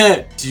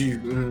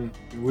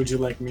 Would you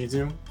like me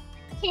to?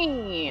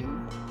 16.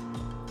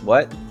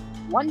 What?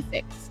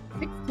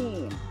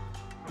 16.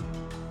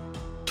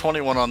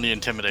 21 on the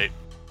intimidate.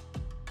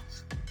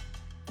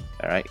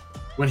 All right.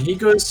 When he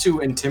goes to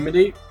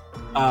intimidate,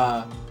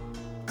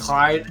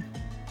 Clyde,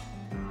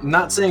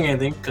 not saying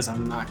anything because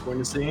I'm not going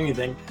to say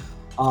anything,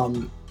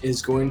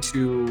 is going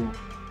to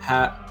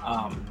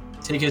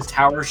take his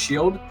tower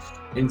shield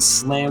and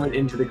slam it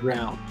into the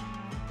ground.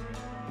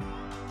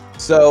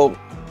 So,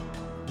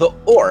 the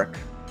orc,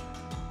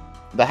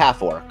 the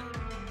half-orc,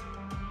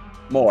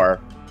 Moore,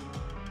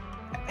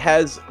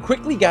 has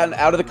quickly gotten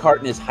out of the cart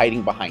and is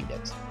hiding behind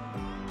it.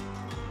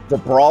 The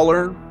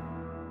brawler,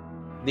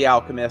 the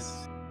alchemist,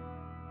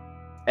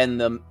 and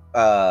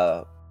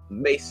the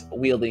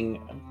mace-wielding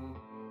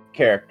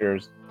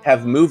characters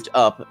have moved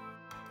up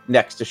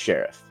next to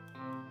Sheriff.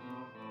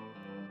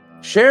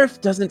 Sheriff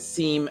doesn't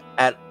seem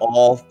at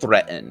all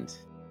threatened.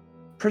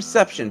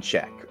 Perception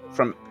check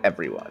from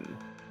everyone.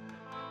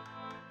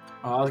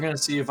 I was going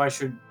to see if I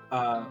should,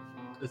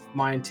 if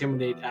my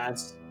intimidate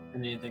adds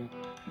anything,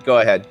 Go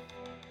ahead.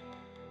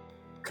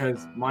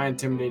 because my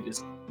intimidate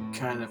is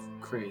kind of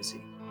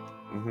crazy.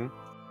 Mm-hmm.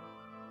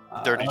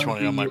 Dirty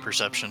 20 on my my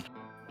perception.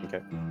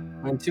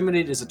 My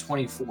intimidate is a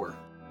 24.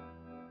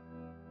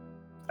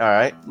 All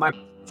right. My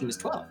perception is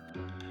 12. I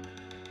have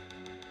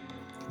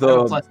a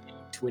The plus 8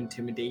 to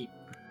intimidate.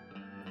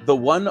 the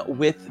one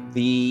with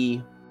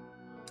the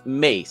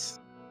mace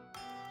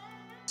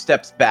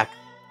steps back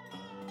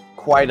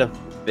quite a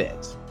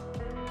bit.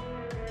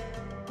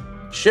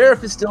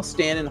 Sheriff is still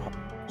standing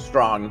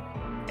strong,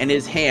 and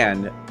his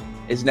hand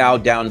is now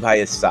down by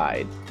his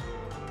side.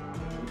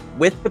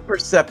 With the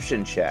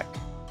perception check,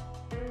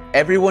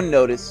 everyone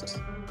noticed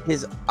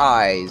his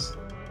eyes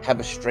have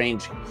a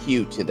strange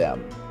hue to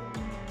them.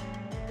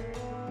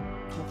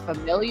 A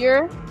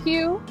familiar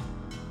hue?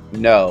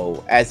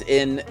 No, as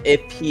in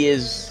if he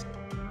is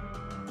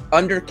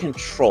under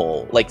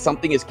control, like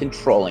something is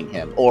controlling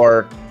him,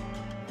 or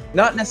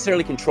not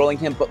necessarily controlling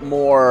him, but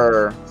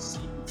more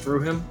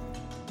Through him?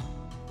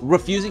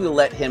 refusing to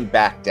let him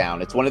back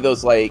down. It's one of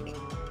those, like,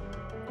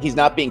 he's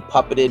not being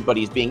puppeted, but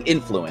he's being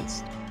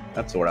influenced.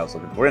 That's the word I was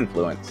looking for,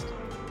 influenced.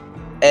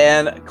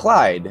 And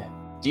Clyde,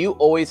 do you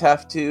always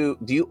detect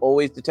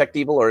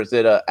evil, or is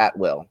it at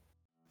will?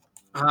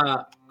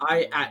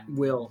 I at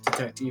will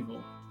detect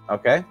evil.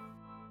 Okay.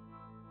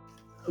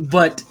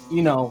 But,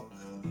 you know,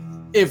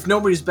 if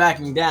nobody's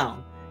backing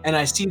down and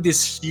I see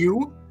this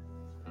hue,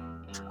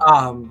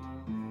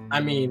 I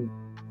mean,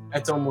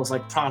 it's almost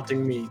like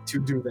prompting me to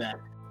do that.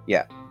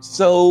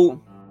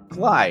 So,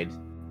 Clyde,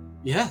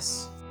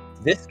 Yes.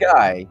 this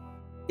guy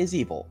is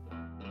evil.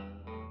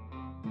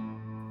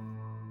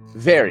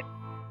 Very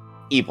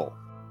evil.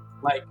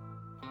 Like,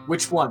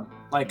 which one?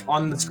 Like,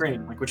 on the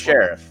screen? Like, which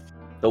Sheriff,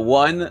 the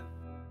one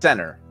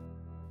center,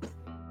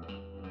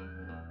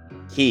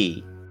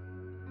 he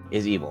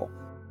is evil.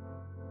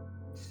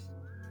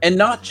 And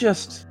not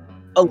just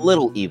a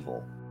little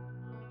evil.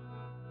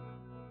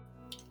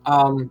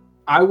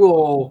 I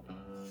will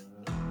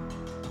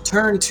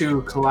turn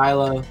to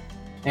Kalila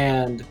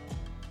and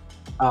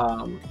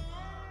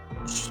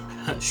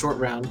Short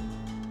Round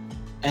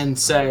and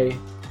say,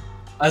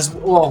 as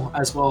well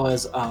as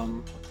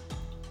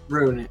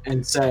Rune,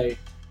 and say,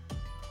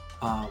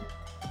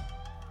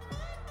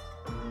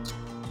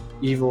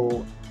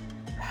 evil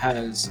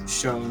has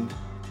shown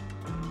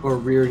or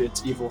reared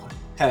its evil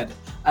head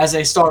as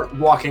they start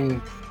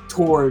walking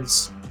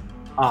towards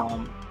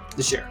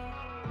the sheriff.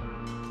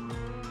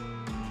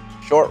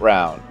 Short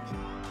round.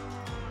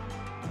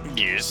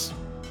 Yes.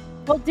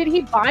 Well, did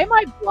he buy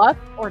my bluff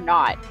or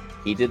not?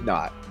 He did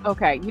not.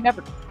 Okay, you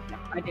never. No,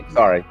 I didn't.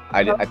 Sorry,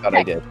 I thought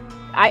I did.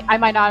 I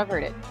might not have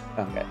heard it.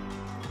 Okay.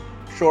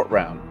 Short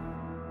round.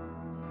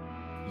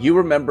 You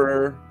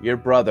remember your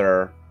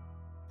brother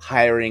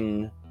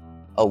hiring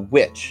a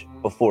witch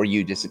before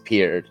you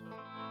disappeared,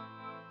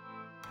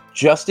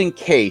 just in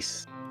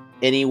case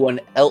anyone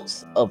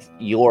else of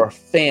your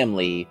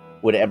family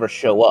would ever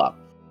show up,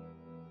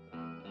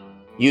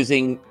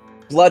 using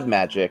blood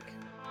magic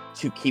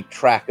to keep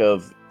track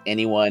of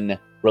anyone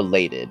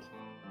related.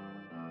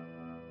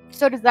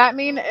 So does that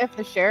mean if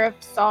the sheriff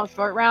saw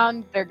Short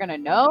Round, they're gonna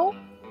know?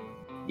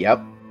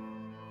 Yep.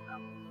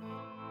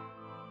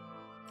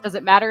 Does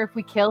it matter if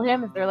we kill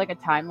him? Is there like a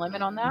time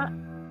limit on that?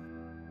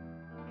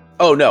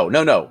 Oh,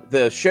 no.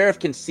 The sheriff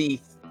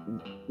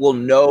will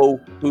know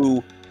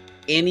who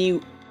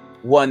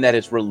anyone that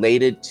is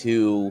related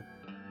to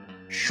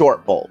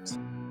Shortbolt.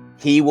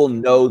 He will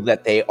know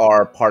that they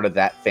are part of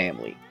that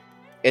family.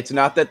 It's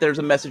not that there's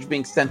a message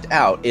being sent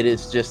out. It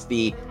is just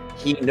he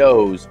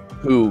knows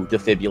who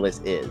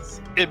Defibulus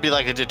is. It'd be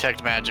like a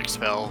detect magic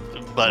spell,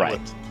 but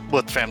Right.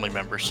 with family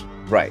members.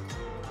 Right.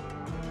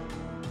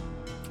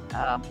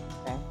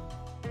 Okay.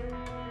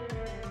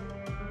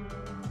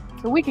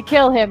 So we could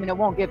kill him and it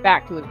won't get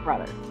back to his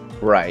brother.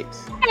 Right.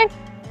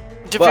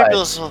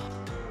 Defibulus will...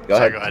 Go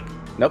Sorry, ahead. go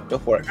ahead. Nope, go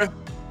for it.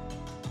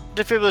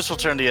 Defibulus will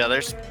turn to the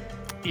others.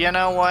 You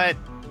know what?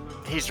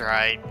 He's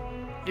right.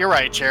 You're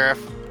right, Sheriff.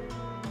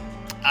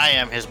 I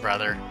am his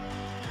brother.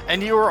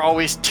 And you were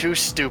always too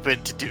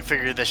stupid to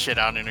figure this shit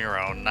out on your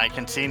own. And I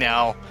can see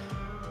now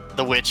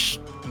the witch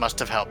must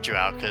have helped you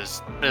out,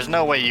 because there's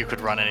no way you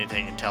could run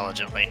anything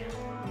intelligently.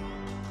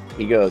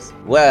 He goes,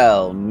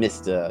 well,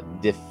 Mr.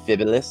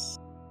 Defibulus,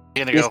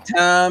 You're gonna this go,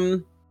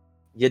 time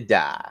you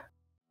die.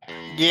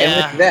 yeah.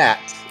 And with that,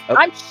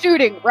 I'm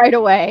shooting right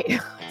away.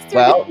 As soon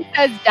Well- as he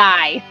says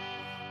die.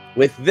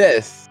 with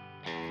this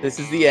is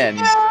the end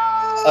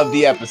of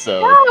the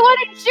episode. No, I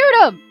wanted to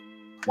shoot him.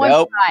 One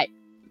Nope. shot.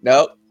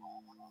 Nope.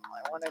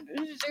 I wanted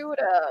to shoot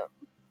him.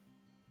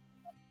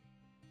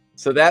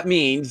 So that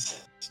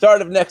means,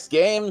 start of next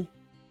game,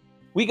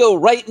 we go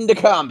right into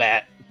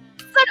combat.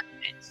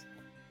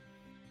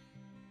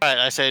 Alright,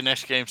 I say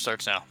next game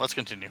starts now. Let's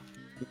continue.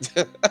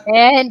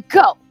 And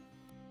go.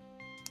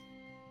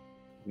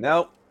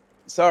 Nope.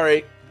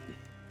 Sorry.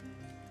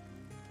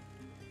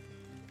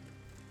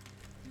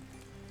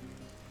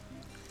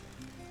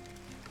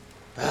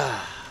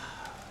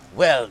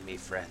 Well, me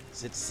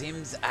friends, it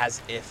seems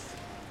as if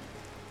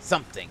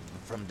something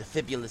from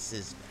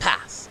Defibulus's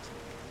past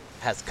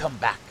has come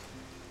back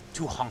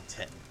to haunt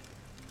him.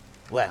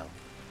 Well,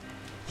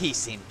 he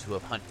seemed to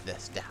have hunted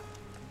this down.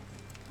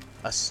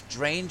 A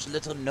strange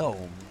little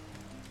gnome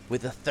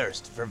with a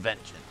thirst for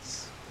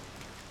vengeance.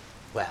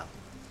 Well,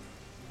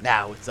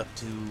 now it's up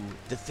to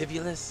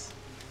Defibulus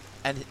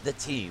and the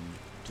team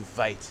to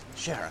fight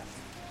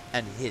Sheriff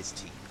and his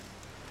team.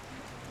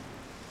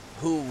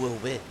 Who will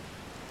win?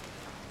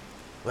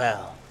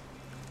 Well,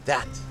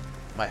 that,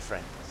 my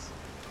friends,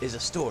 is a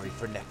story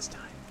for next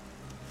time.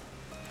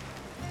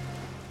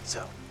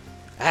 So,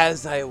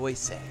 as I always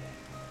say,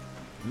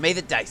 may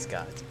the dice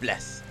gods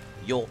bless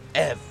your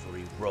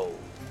every roll.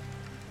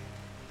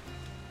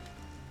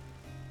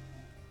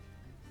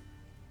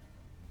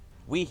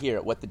 We here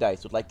at What the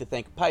Dice would like to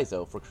thank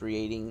Paizo for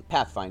creating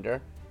Pathfinder,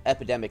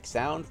 Epidemic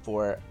Sound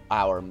for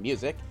our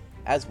music,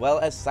 as well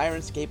as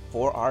Sirenscape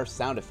for our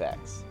sound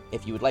effects.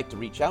 If you would like to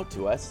reach out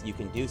to us, you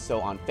can do so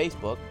on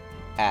Facebook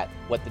at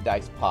What the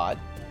Dice Pod,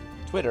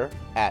 Twitter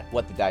at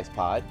What the Dice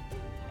Pod,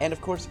 and of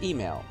course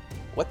email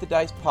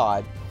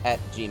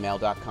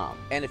whatthedicepod@gmail.com.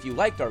 And if you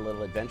liked our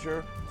little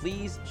adventure,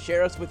 please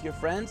share us with your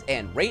friends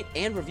and rate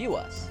and review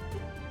us.